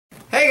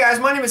guys,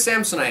 my name is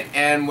Samsonite,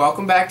 and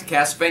welcome back to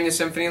Castlevania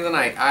Symphony of the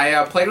Night.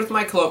 I played with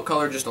my cloak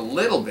color just a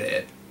little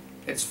bit.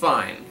 It's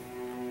fine.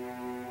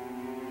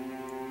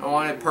 I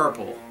wanted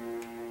purple.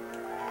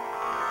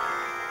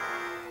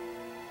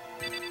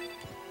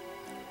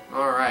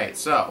 Alright,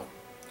 so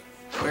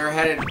we're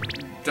headed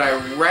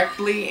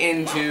directly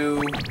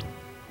into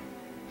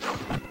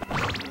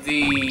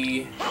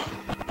the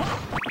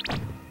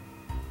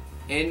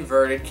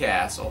inverted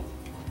castle.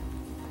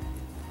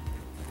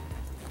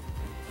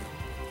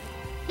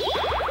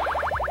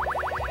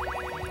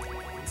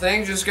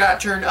 Thing just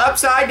got turned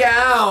upside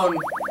down.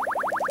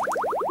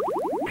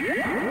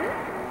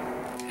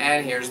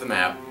 And here's the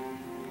map.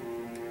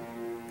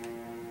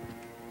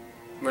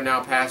 We're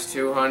now past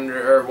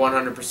 200 or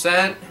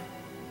 100%.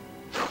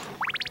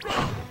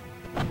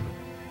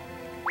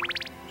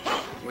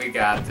 We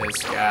got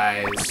this,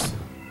 guys.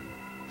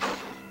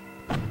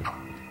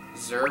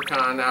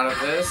 Zircon out of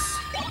this.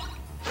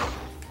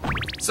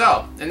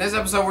 So, in this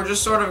episode, we're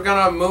just sort of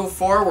gonna move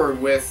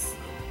forward with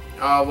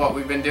what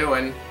we've been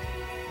doing.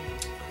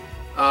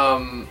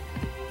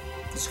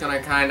 Just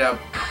gonna kind of...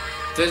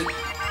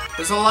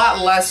 There's a lot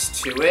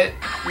less to it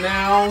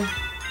now.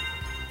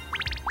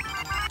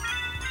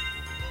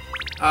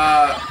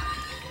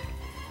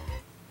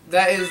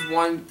 That is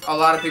a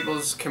lot of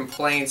people's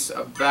complaints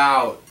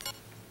about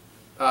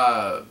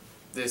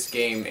this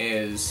game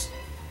is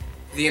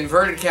the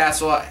inverted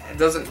castle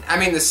doesn't... I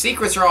mean, the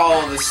secrets are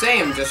all the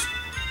same, just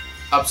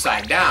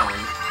upside down.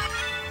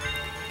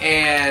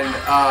 And,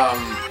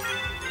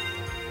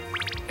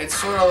 it's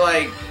sort of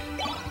like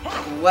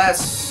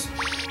less...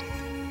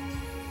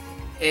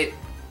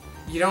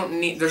 You don't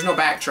need... There's no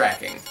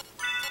backtracking,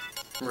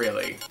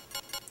 really.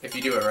 If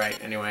you do it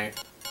right, anyway.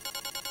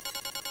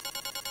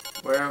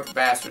 Where?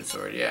 Bastard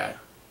sword, yeah.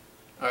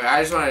 Okay,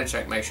 I just wanted to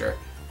check, make sure.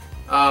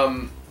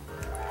 And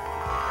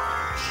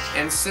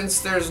since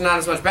there's not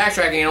as much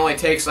backtracking, it only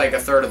takes like a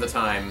third of the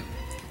time.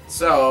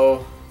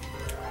 So,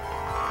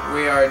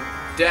 we are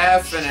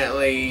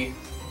definitely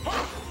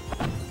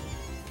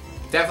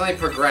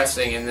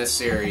progressing in this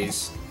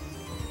series.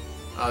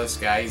 Oh, this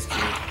guy, he's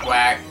cute.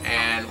 Whack,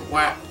 and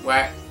whack,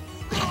 whack,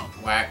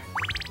 whack.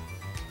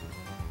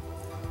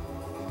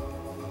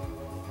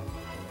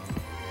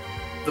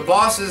 The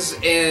bosses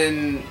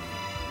in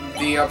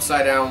the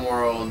Upside Down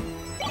world,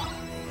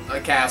 a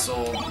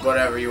castle,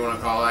 whatever you want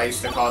to call it. I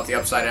used to call it the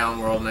Upside Down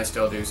world, and I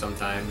still do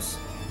sometimes.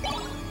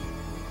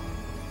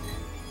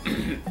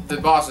 The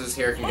bosses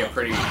here can get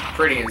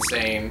pretty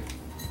insane.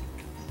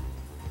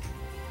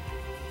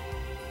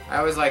 I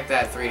always like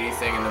that 3D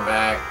thing in the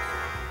back.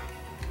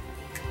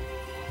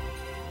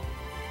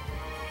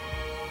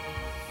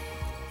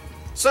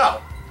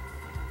 So,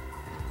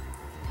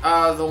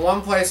 the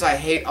one place I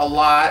hate a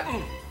lot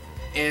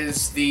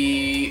is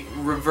the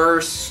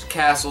Reverse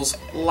Castle's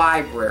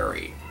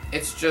library.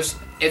 It's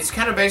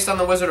kind of based on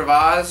the Wizard of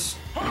Oz.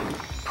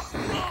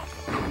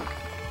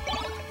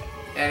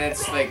 And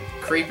it's like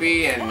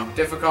creepy and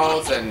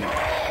difficult and...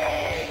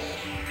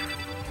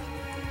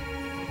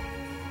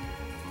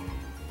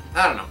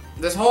 I don't know.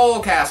 This whole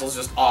castle's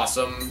just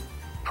awesome.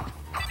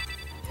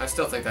 I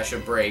still think that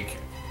should break.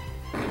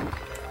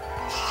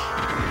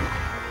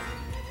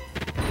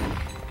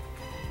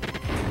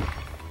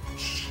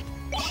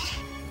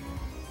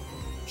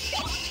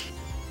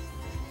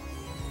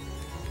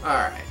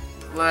 Alright,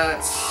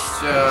 let's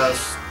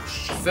just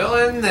fill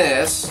in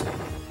this,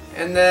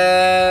 and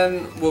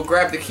then we'll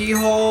grab the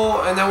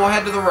keyhole, and then we'll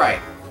head to the right,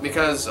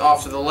 because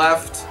off to the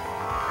left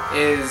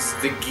is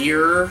the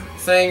gear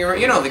thing, or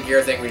you know the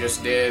gear thing we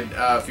just did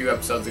a few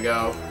episodes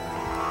ago,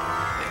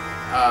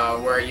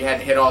 where you had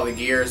to hit all the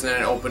gears, and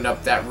then it opened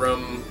up that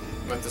room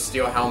with the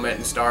steel helmet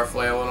and star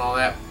flail and all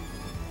that.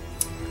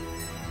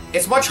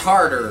 It's much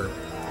harder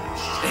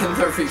in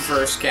the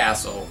Reverse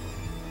Castle.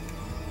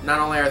 Not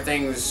only are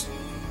things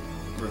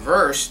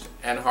reversed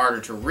and harder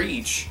to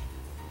reach,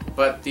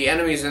 but the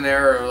enemies in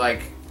there are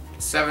like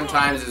 7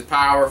 times as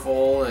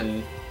powerful,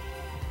 and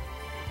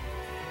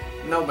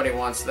nobody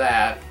wants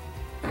that.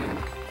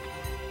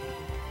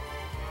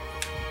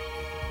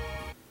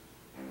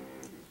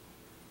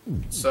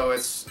 So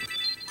it's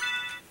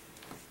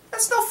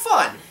no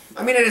fun.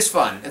 I mean, it is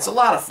fun. It's a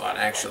lot of fun,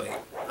 actually.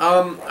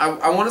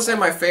 I want to say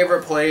my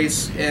favorite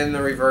place in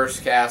the Reverse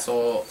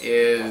Castle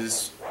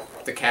is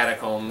the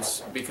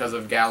Catacombs because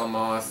of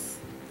Galamoth,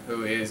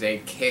 who is a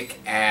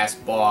kick-ass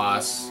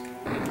boss.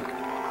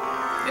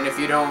 And if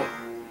you don't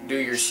do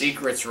your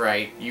secrets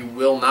right, you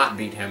will not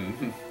beat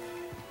him.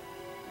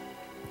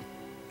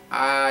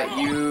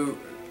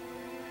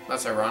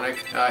 That's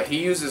ironic.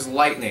 He uses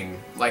lightning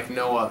like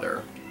no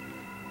other.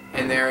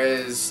 And there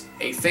is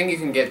a thing you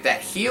can get that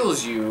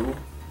heals you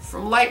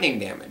from lightning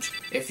damage.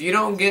 If you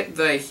don't get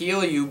the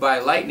heal you by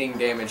lightning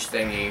damage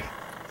thingy,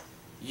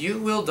 you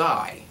will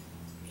die.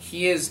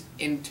 He is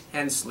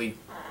intensely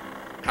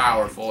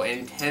powerful,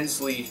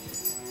 intensely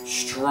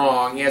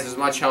strong. He has as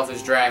much health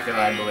as Dracula,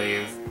 I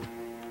believe.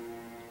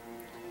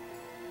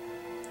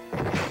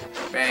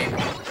 Bang.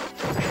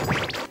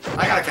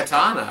 I got a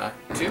katana.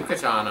 2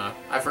 katana.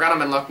 I forgot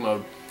I'm in luck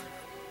mode.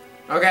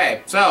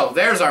 Okay, so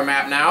there's our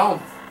map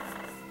now.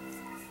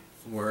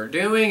 We're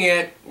doing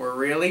it. We're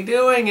really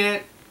doing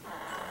it.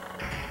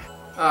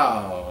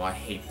 Oh, I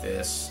hate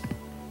this.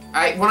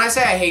 When I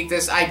say I hate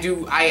this,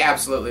 I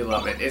absolutely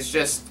love it. It's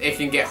just, it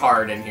can get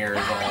hard in here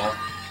is all.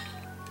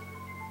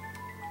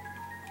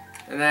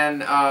 And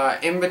then,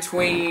 in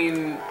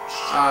between,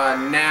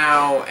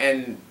 now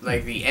and,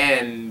 like, the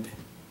end,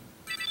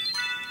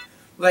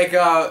 like,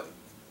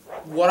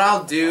 what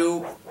I'll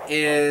do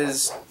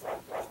is,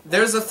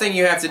 there's a thing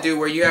you have to do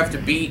where you have to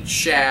beat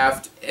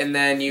Shaft, and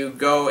then you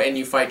go and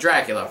you fight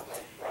Dracula.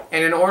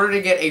 And in order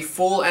to get a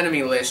full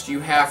enemy list, you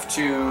have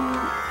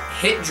to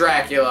hit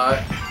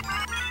Dracula,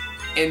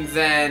 and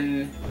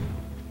then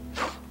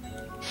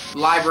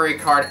library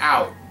card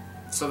out.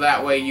 So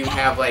that way you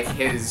have, like,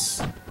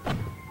 his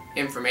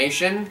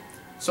information.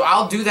 So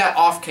I'll do that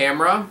off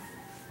camera.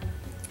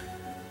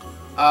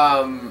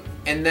 And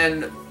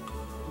then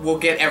we'll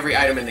get every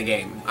item in the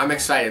game. I'm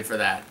excited for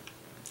that.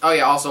 Oh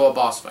yeah, also a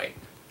boss fight.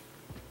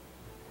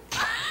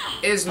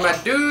 Is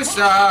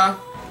Medusa.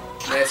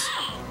 Nice.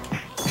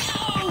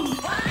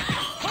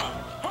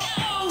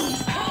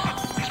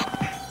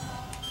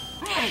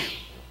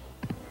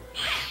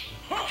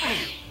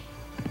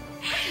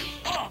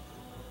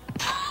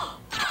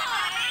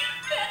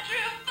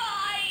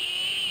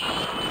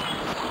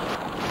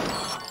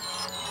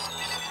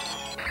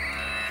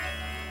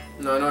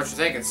 No, I know what you're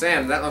thinking,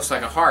 Sam. That looks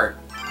like a heart.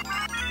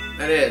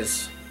 That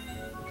is.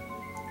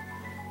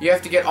 You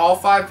have to get all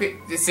 5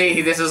 pieces.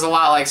 See, this is a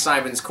lot like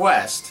Simon's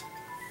Quest.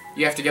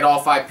 You have to get all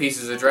 5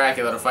 pieces of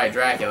Dracula to fight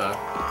Dracula.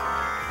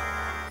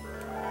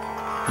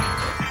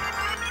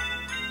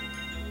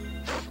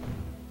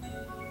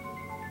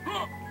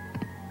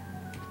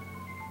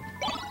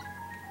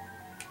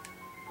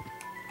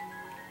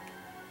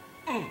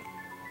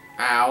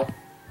 Ow.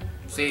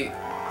 See,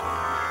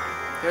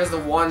 here's the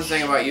one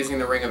thing about using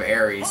the Ring of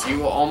Ares. You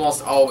will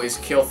almost always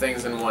kill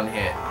things in one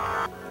hit.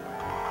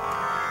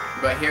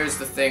 But here's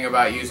the thing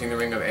about using the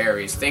Ring of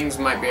Ares. Things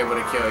might be able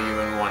to kill you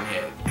in one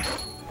hit.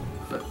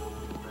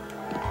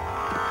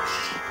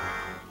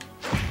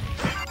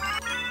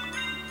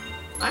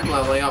 I'm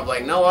leveling up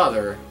like no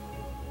other.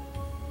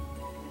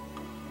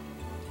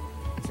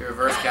 See,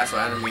 reverse castle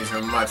enemies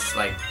are much,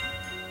 like,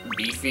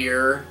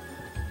 beefier.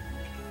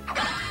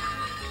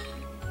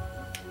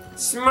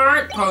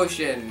 Smart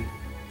potion!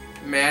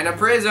 Mana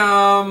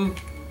prism!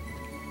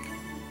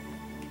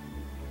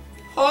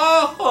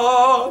 Ho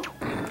ho!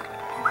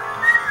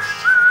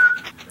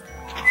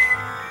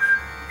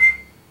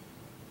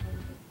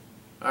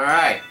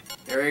 Alright,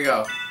 here we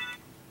go.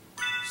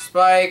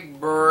 Spike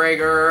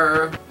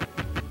breaker.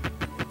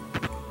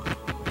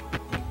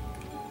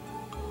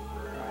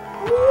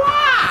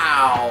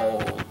 Wow!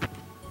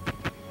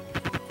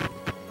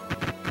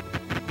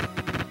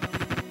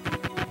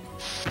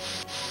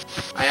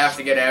 I have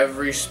to get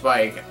every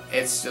spike.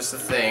 It's just a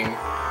thing.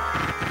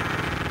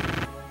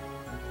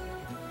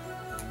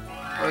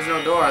 There's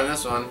no door on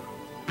this one.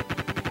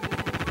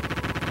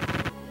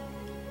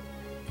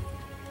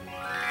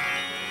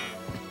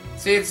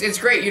 See, it's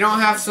great. You don't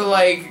have to,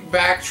 like,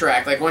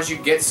 backtrack. Like, once you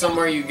get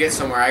somewhere, you get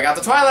somewhere. I got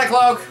the Twilight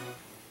Cloak!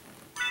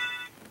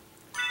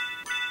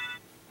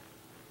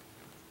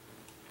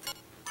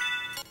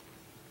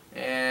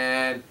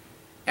 And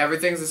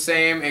everything's the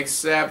same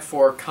except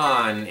for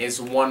Khan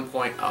is 1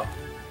 point up.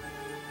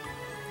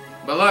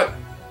 But look!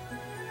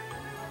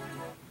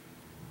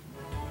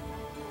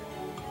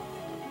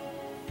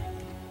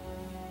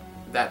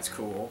 That's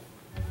cool.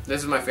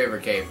 This is my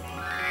favorite cape.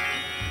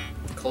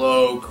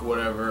 Cloak,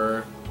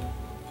 whatever.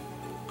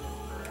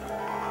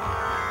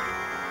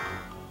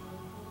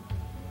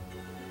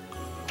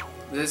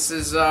 This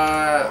is,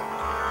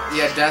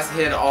 yeah, Death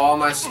hid all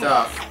my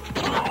stuff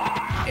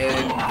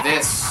in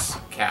this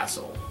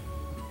castle.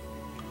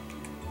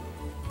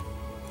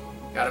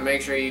 Gotta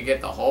make sure you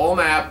get the whole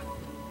map.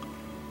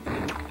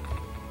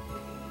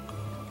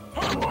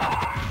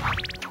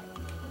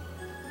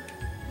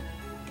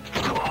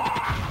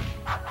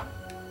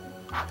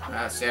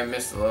 Ah, see, I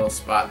missed a little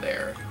spot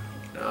there.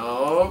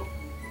 Nope.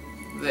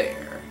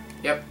 There.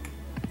 Yep.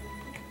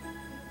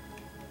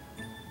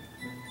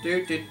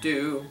 Do do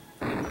do.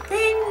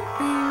 Bing,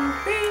 bing,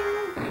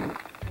 bing.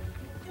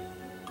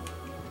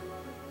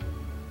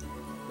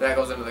 That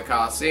goes into the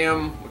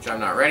Coliseum, which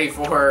I'm not ready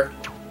for.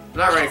 I'm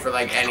not ready for,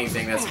 like,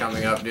 anything that's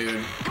coming up,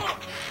 dude.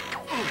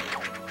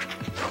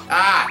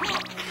 Ah!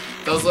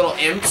 Those little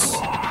imps,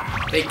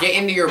 they get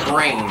into your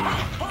brain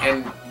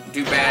and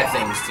do bad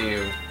things to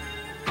you.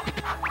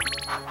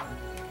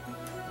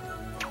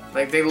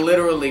 Like, they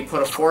literally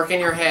put a fork in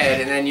your head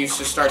and then you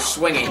just start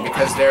swinging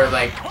because they're,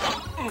 like,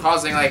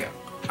 causing, like,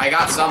 I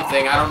got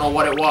something, I don't know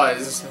what it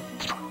was.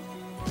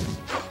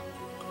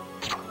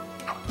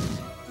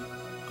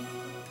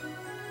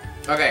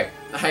 Okay,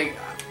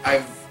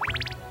 I've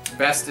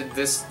bested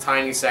this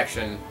tiny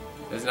section.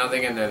 There's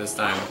nothing in there this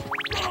time.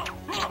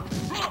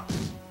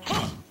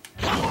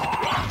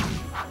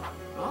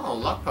 Oh,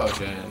 luck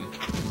potion.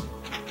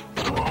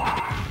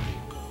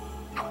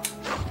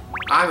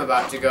 I'm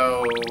about to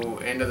go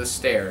into the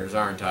stairs,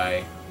 aren't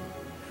I?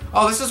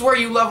 Oh, this is where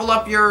you level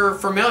up your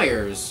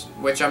familiars,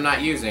 which I'm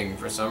not using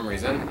for some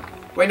reason.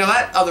 Wait, no,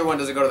 that other one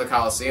doesn't go to the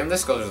Coliseum.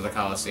 This goes to the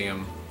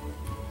Coliseum.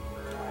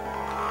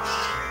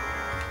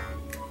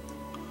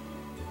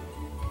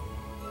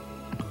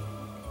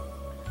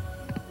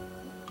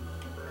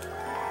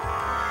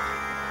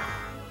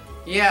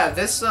 Yeah,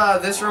 this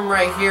room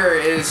right here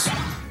is...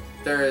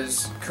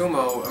 There's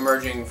Kumo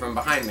emerging from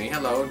behind me.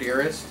 Hello,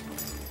 dearest.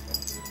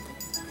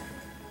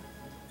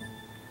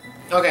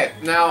 Okay,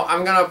 now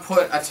I'm gonna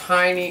put a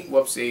tiny...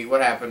 Whoopsie,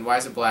 what happened? Why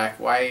is it black?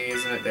 Why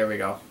isn't it... There we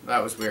go.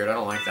 That was weird. I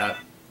don't like that.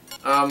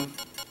 I'm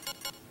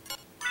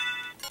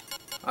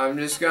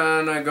just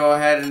gonna go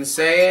ahead and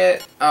say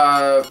it.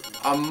 A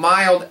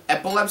mild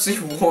epilepsy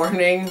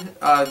warning.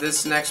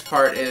 This next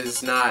part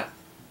is not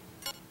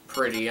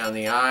pretty on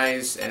the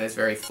eyes, and it's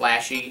very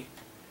flashy.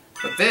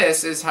 But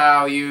this is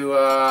how you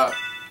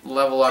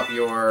level up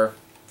your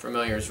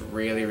familiars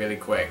really, really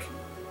quick.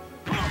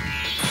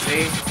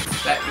 See?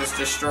 That just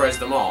destroys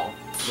them all.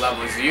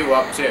 Levels you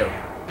up too.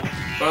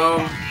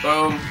 Boom,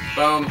 boom,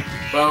 boom,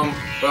 boom,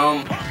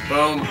 boom,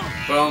 boom,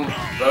 boom,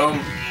 boom,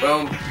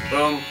 boom,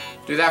 boom.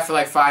 Do that for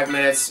like 5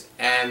 minutes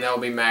and they'll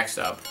be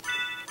maxed up.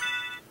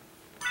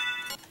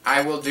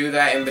 I will do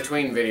that in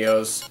between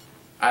videos.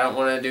 I don't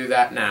want to do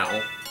that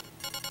now.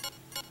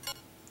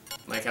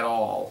 Like at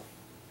all.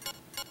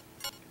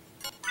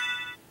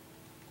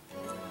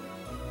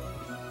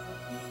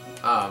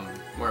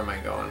 Where am I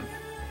going?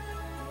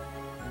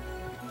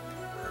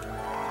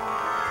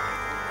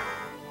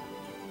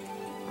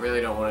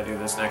 Really don't want to do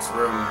this next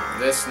room.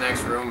 This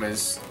next room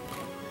is...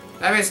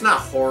 I mean, it's not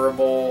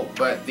horrible,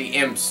 but the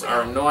imps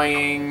are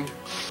annoying.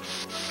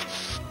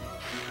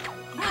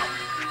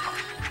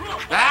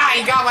 Ah,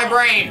 you got my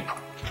brain!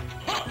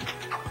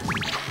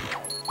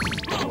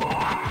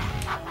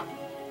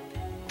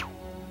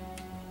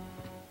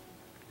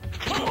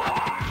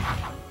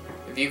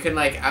 If you can,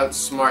 like,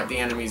 outsmart the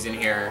enemies in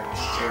here,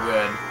 you're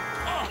good.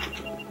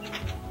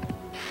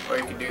 Or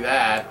you can do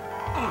that.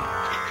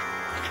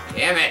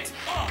 Damn it!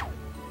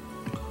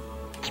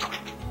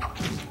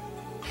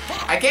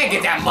 I can't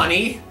get that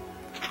money!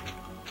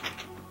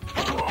 I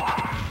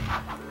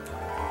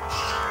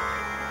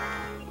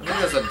think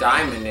there's a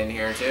diamond in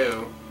here,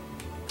 too.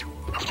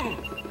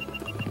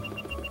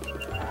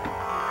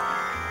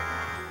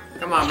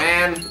 Come on,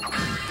 man.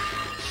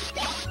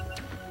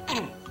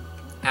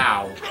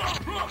 Ow.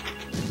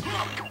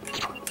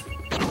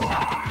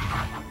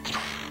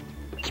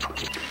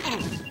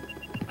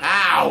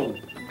 Ow!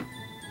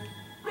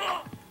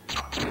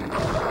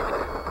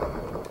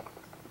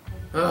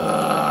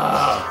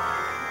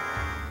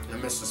 I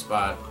missed a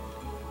spot.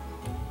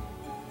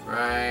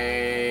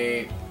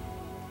 Right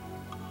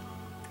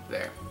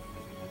there.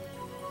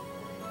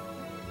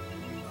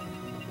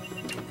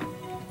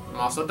 I'm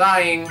also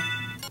dying.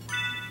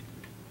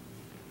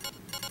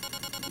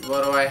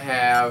 What do I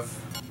have?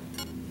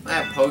 I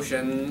have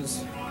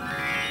potions.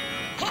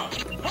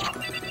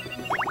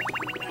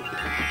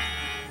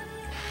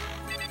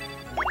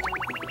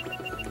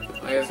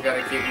 I just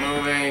gotta keep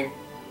moving.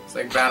 It's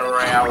like battle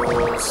royale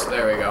rules.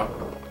 There we go.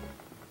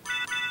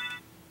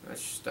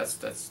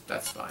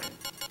 That's fine.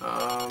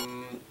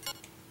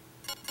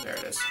 There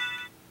it is.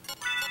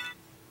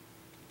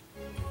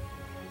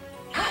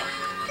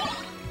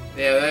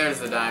 Yeah, there's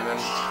the diamond.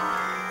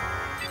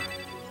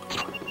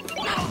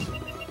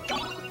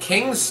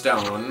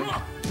 Kingstone.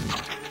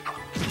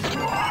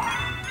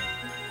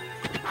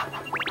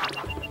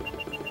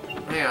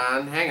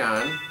 Hang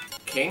on.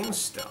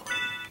 Kingstone.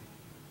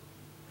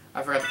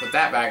 I forgot to put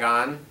that back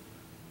on.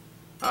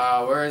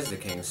 Where is the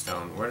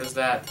Kingstone? Where does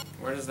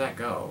that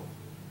go?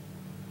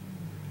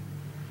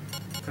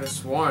 Could have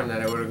sworn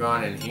that it would have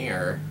gone in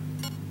here.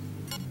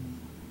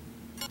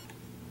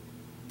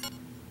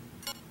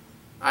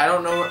 I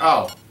don't know where...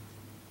 Oh.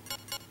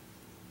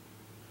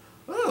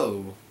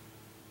 Ooh.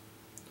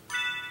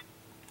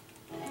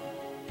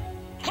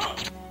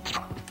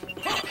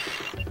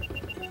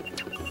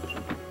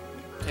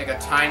 Take a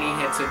tiny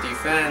hit to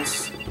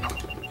defense.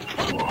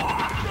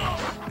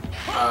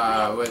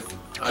 With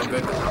a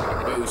good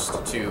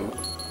boost to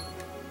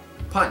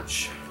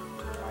punch.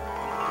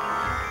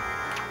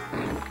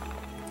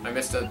 I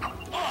missed a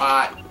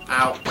pot.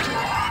 Ow.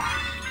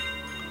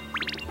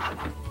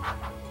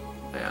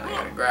 Man, I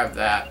gotta grab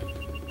that.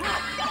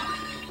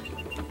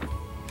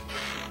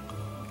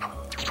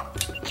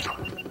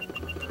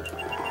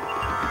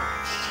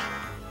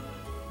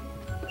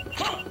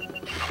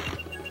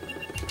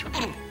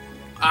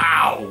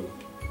 Ow!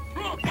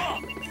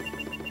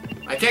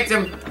 I kicked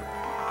him!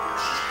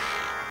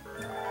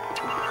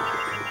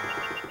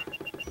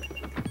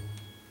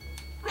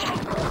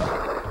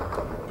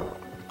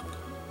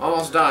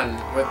 Almost done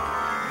with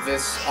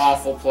this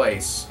awful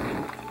place.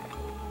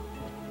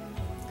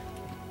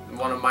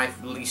 One of my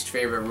least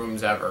favorite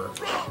rooms ever.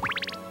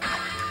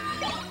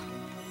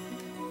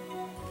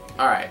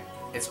 Alright,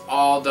 it's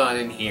all done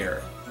in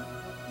here.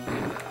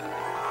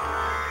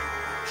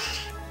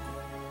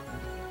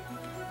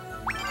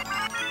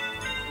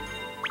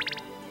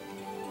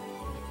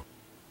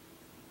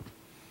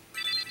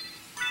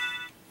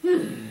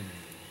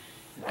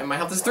 my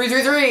health is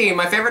 333!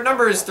 My favorite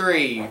number is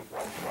 3!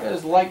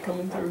 There's light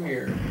coming through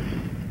here.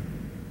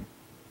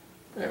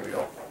 There we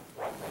go.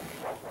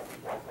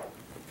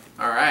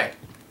 Alright.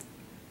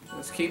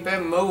 Let's keep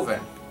it moving.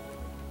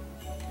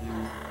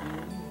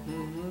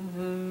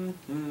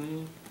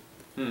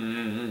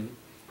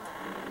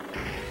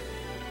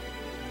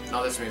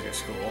 Oh, this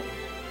music's cool.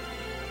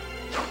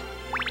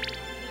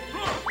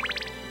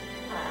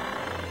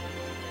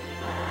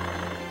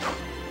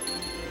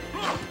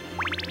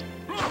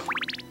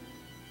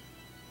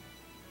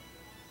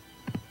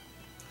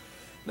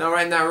 Now,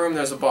 right in that room,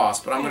 there's a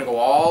boss, but I'm gonna go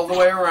all the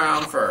way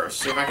around first.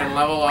 See if I can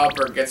level up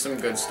or get some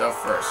good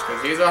stuff first,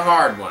 because he's a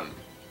hard one.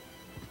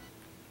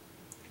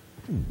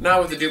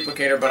 Not with the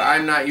duplicator, but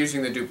I'm not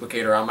using the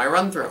duplicator on my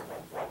run-through.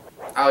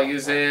 I'll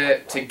use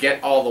it to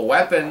get all the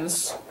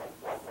weapons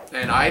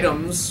and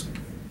items.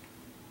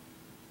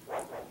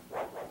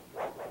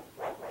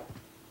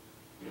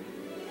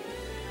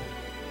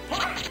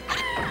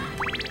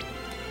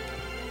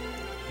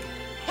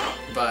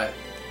 But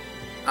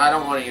I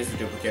don't want to use the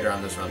duplicator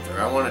on this run-through.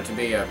 I want it to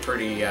be a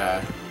pretty,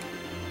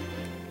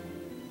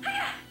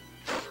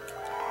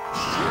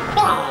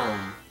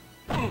 Boom!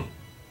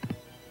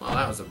 Well,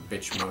 that was a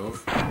bitch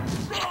move.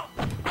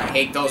 I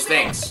hate those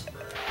things.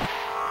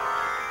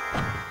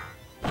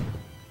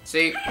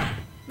 See,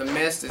 the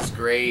mist is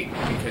great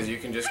because you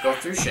can just go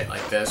through shit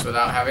like this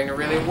without having to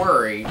really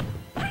worry.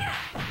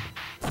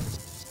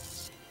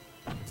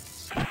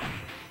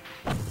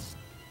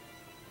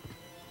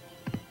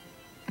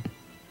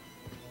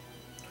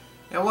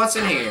 And what's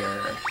in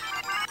here?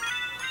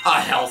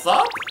 A health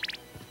up?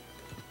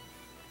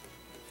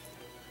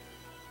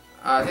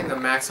 I think the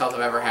max health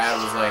I've ever had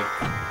was like...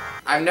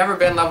 I've never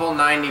been level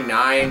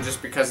 99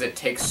 just because it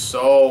takes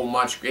so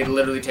much... It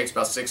literally takes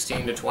about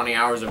 16 to 20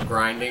 hours of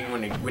grinding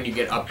when you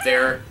get up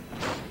there.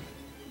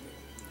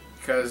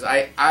 Because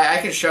I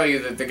can show you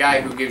that the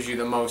guy who gives you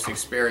the most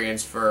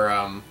experience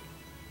for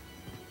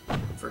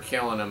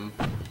killing him...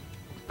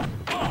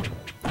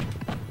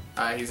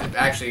 he's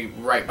actually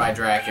right by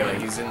Dracula.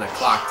 He's in the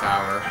clock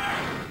tower.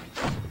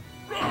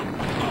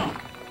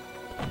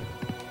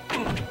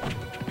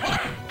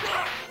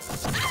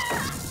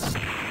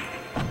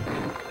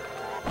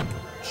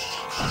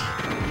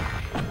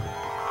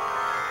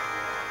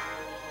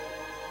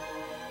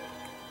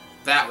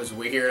 That was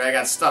weird. I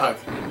got stuck.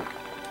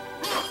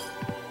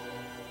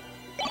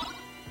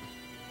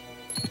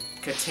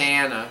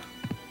 Katana.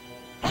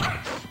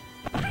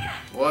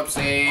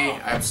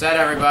 Whoopsie. I upset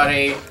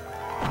everybody.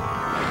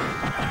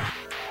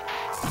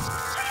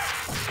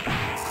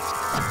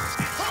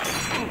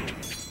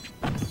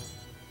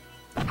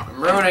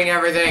 I'm ruining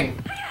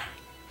everything.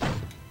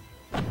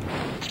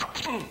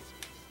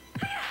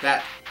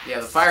 Yeah,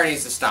 the fire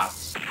needs to stop.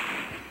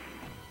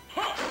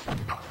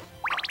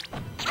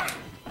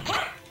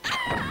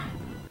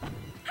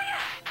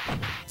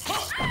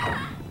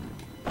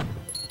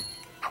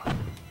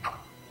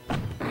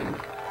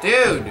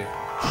 Dude! You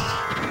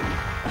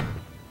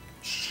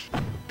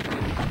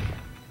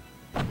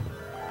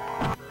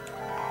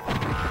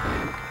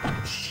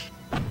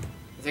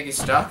think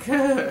he's stuck?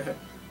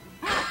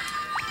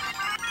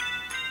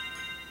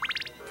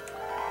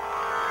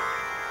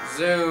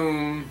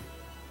 Zoom.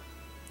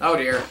 Oh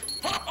dear.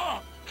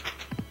 Oh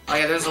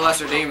yeah, there's a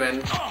lesser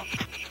demon.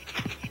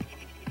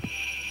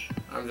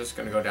 I'm just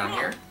gonna go down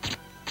here.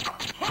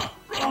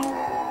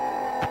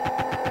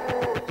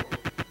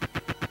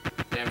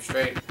 Damn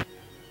straight.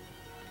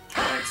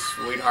 Thanks,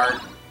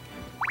 sweetheart.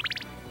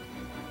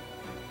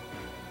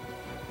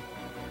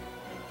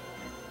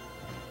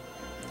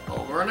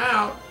 Over and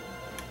out.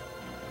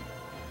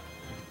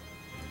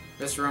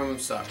 This room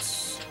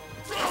sucks.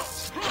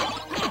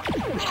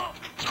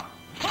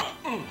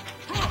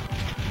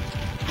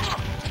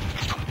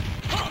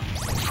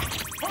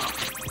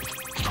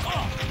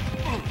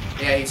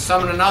 Yeah, he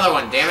summoned another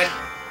one, damn it.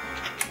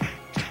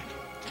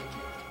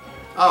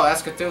 Oh,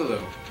 that's Cthulhu.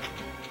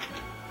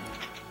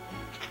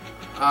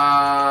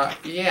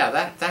 Yeah,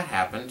 that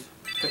happened.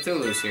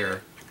 Cthulhu's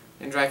here.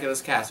 In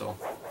Dracula's castle.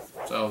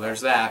 So,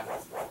 there's that.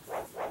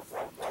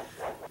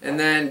 And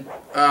then,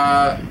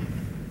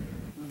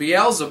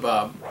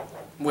 Beelzebub,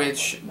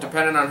 which,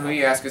 depending on who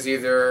you ask, is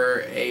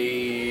either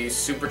a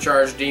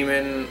supercharged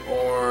demon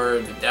or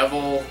the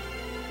devil.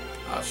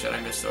 Oh shit, I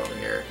missed over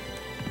here.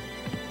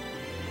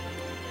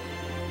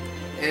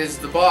 Is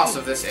the boss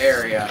of this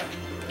area.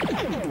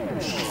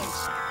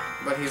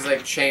 But he's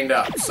like chained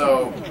up,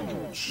 so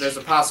there's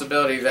a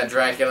possibility that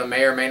Dracula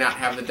may or may not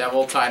have the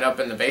devil tied up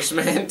in the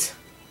basement.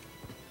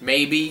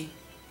 Maybe.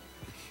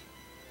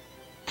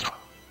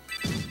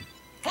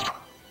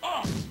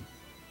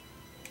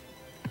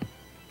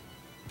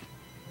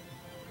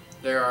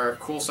 There are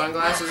cool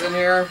sunglasses in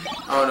here.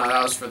 Oh no,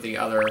 that was for the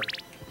other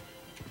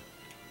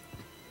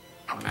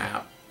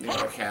map, the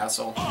other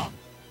castle.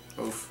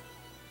 Oof.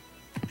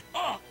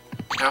 Ow.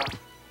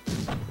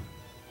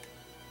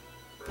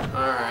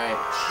 Alright,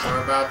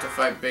 we're about to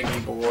fight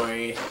Biggie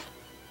Boy.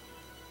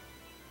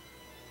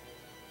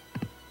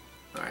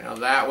 Alright, now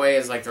that way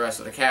is like the rest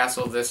of the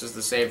castle. This is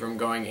the save room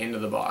going into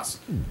the boss.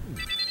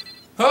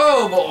 Oh!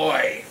 Oh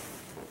boy!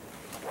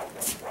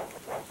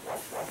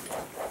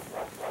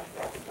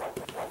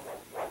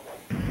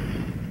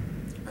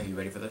 Are you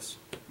ready for this?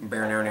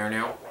 Bear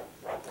now.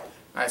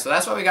 Alright, so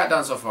that's what we got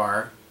done so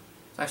far.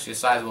 It's actually a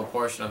sizable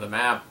portion of the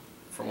map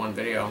for one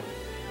video.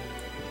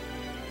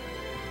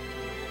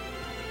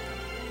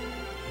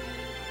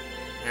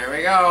 There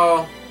we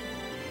go.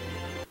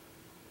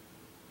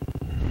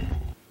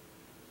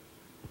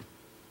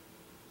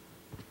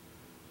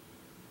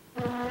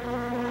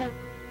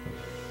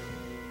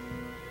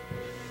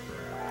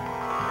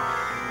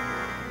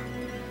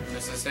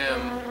 This is him.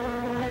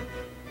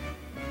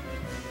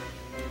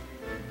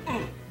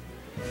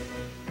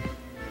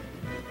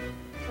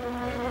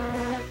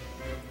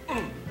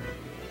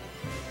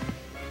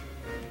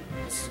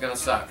 This is gonna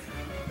suck.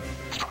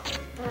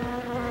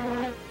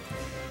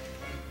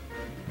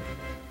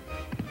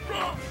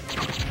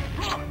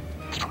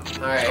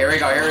 Alright, here we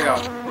go.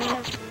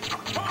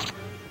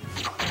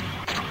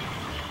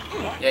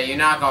 Yeah, you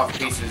knock off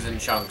pieces in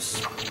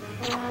chunks.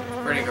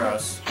 Pretty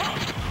gross.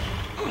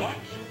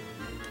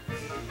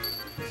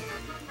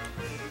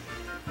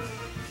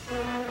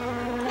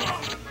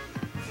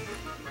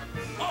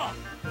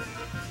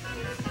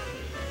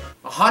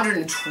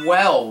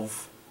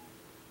 $112.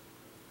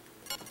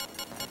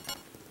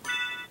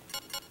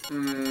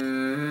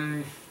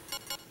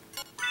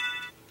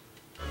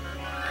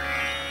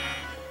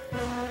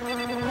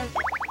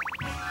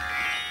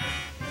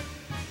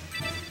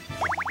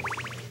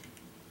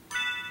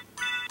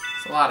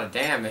 That's a lot of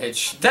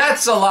damage.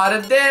 That's a lot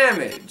of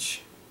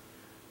damage!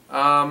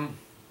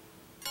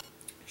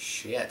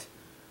 Shit.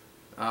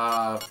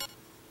 What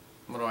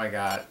do I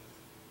got?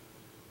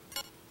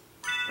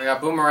 I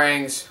got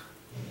boomerangs.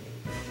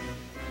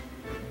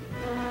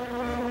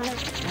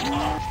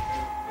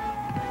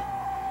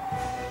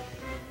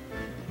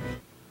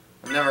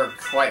 I've never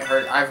quite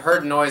heard... I've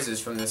heard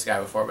noises from this guy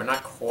before, but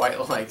not quite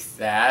like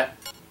that.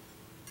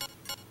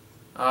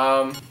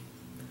 What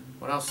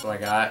else do I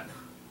got?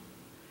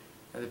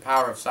 I have the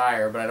power of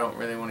Sire, but I don't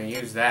really want to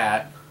use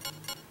that.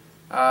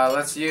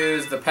 Let's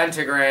use the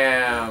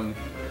pentagram.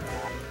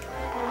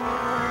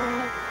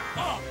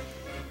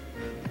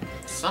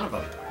 Son of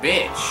a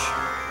bitch.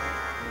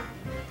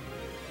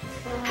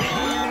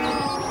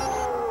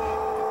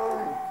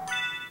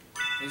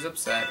 He's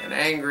upset and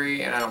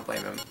angry, and I don't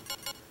blame him.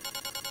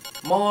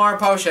 More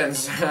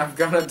potions. I'm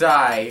gonna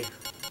die.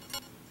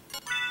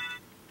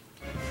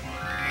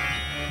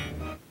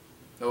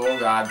 Oh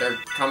god, they're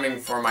coming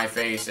for my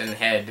face and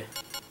head.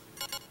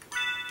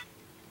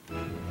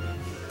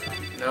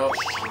 Nope.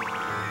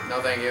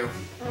 No thank you.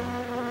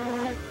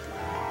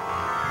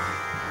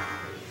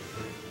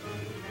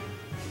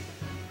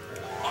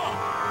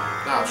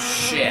 Oh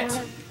shit.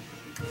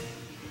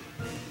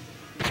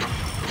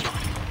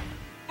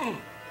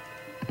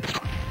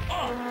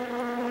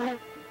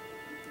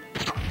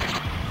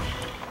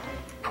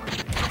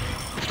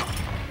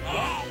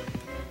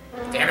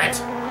 Damn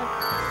it.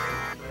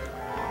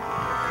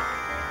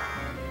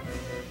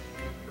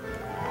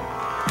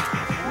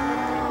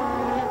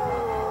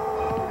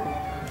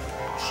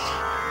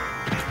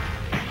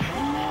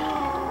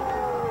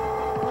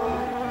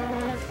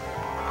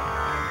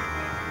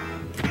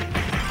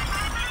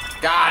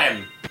 Got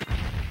him!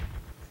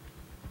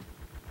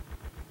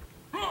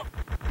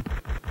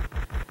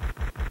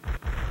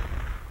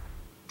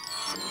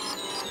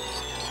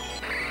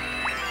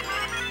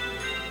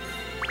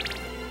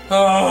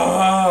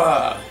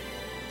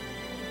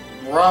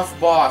 Rough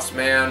boss,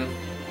 man.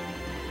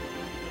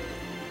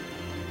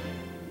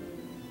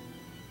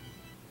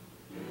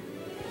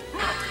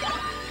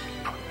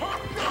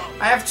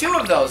 I have 2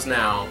 of those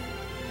now.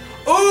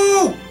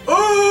 Ooh!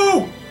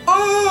 Ooh!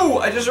 Ooh!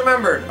 I just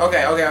remembered.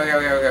 Okay.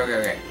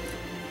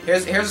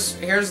 Here's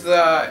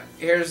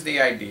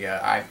the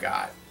idea I've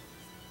got.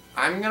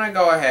 I'm gonna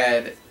go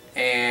ahead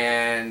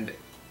and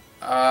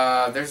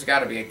there's got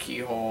to be a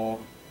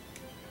keyhole.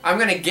 I'm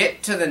gonna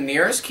get to the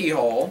nearest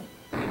keyhole,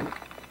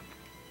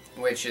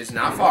 which is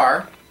not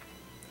far,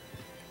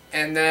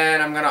 and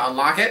then I'm gonna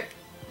unlock it,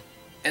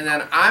 and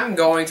then I'm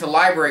going to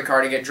library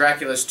card to get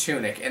Dracula's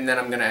tunic, and then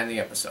I'm gonna end the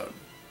episode.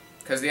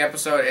 Because the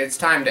episode, it's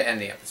time to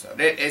end the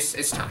episode.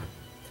 It's time.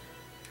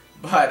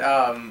 But,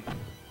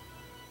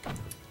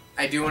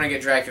 I do want to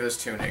get Dracula's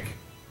tunic.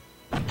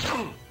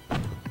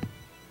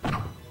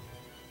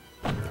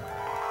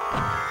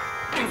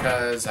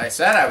 Because I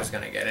said I was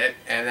going to get it,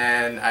 and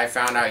then I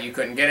found out you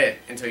couldn't get it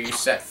until you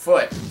set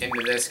foot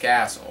into this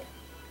castle.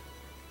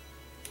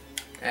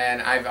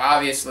 And I've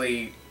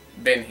obviously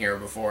been here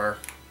before.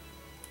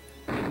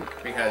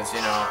 Because,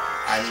 you know,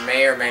 I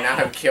may or may not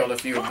have killed a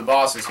few of the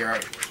bosses here.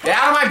 Get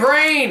out of my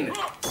brain!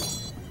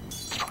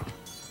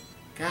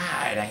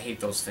 God, I hate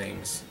those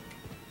things.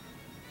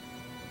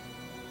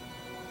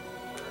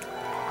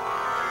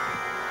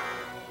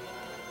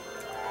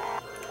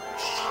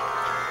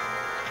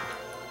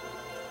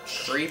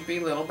 Creepy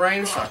little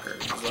brain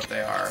suckers is what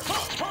they are.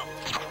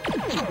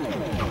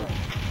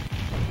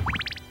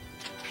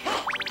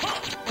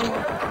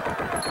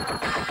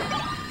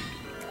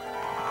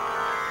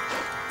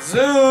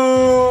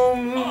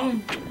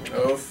 Zoom!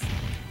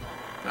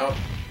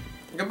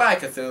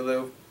 Goodbye,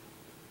 Cthulhu.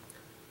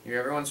 You're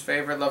everyone's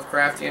favorite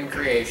Lovecraftian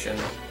creation.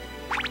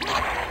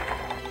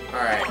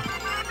 Alright.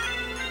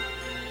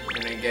 I'm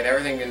gonna get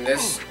everything in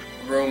this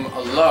room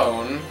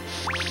alone.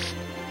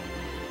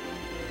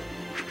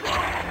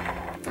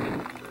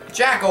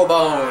 Jackal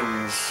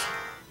bones!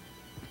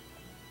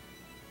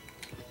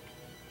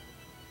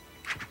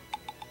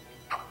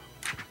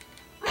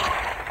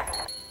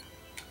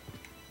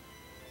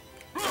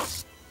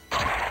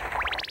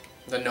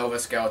 The Nova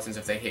Skeletons,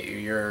 if they hit you,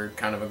 you're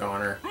kind of a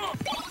goner.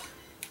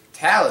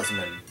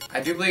 Talisman. I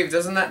do believe,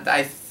 doesn't that...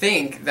 I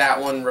think that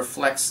one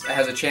reflects...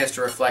 has a chance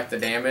to reflect the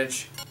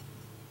damage.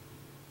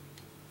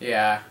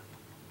 Yeah.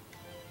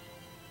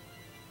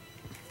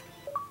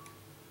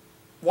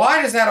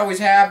 Why does that always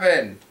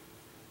happen?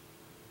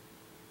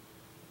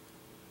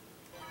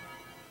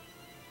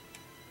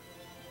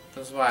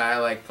 This is why I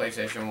like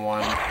PlayStation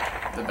 1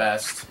 the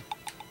best.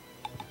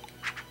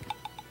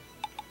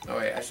 Oh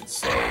wait, I should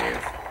save.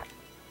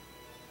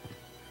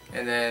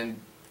 And then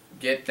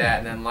get that,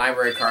 and then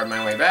library card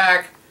my way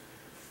back.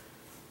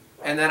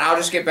 And then I'll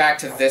just get back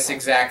to this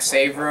exact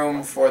save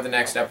room for the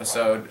next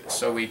episode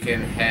so we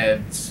can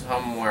head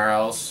somewhere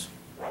else.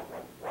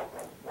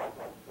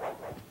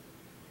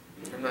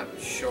 I'm not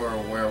sure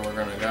where we're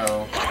gonna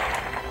go.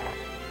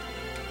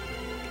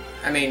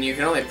 I mean, you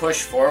can only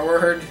push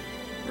forward,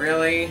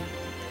 really.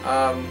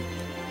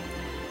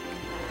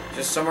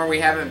 Just somewhere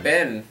we haven't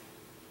been.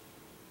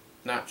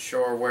 Not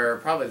sure where,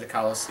 probably the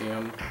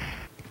Colosseum.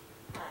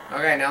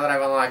 Okay, now that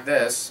I've unlocked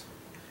this,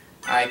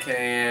 I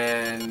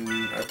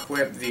can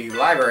equip the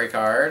library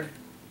card.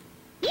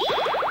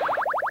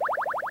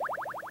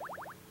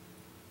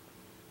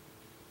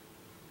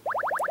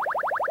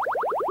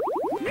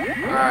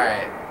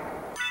 Alright.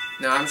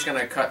 Now I'm just going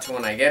to cut to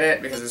when I get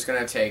it, because it's going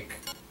to take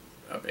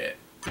a bit.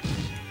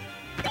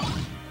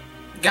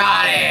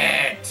 Got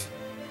it!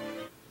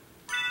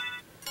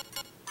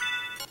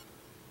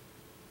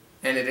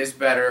 And it is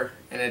better,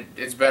 and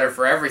it's better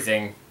for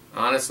everything,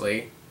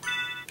 honestly.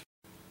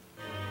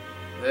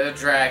 The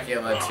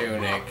Dracula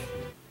tunic.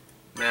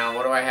 Now,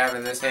 what do I have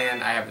in this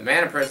hand? I have the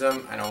mana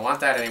prism. I don't want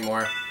that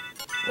anymore.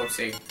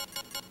 Whoopsie.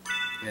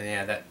 And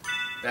yeah,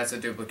 that's a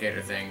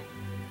duplicator thing.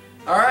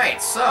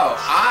 Alright, so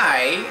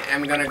I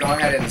am going to go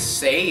ahead and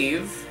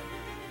save.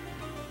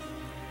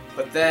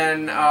 But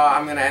then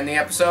I'm going to end the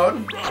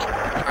episode.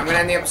 I'm going to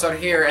end the episode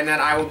here, and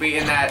then I will be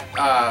in and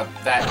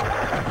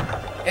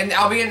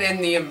I'll be in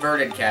the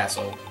inverted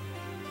castle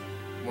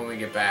when we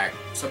get back.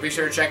 So be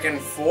sure to check in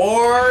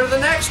for the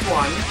next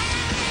one,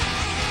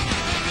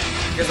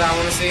 because I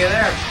want to see you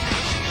there.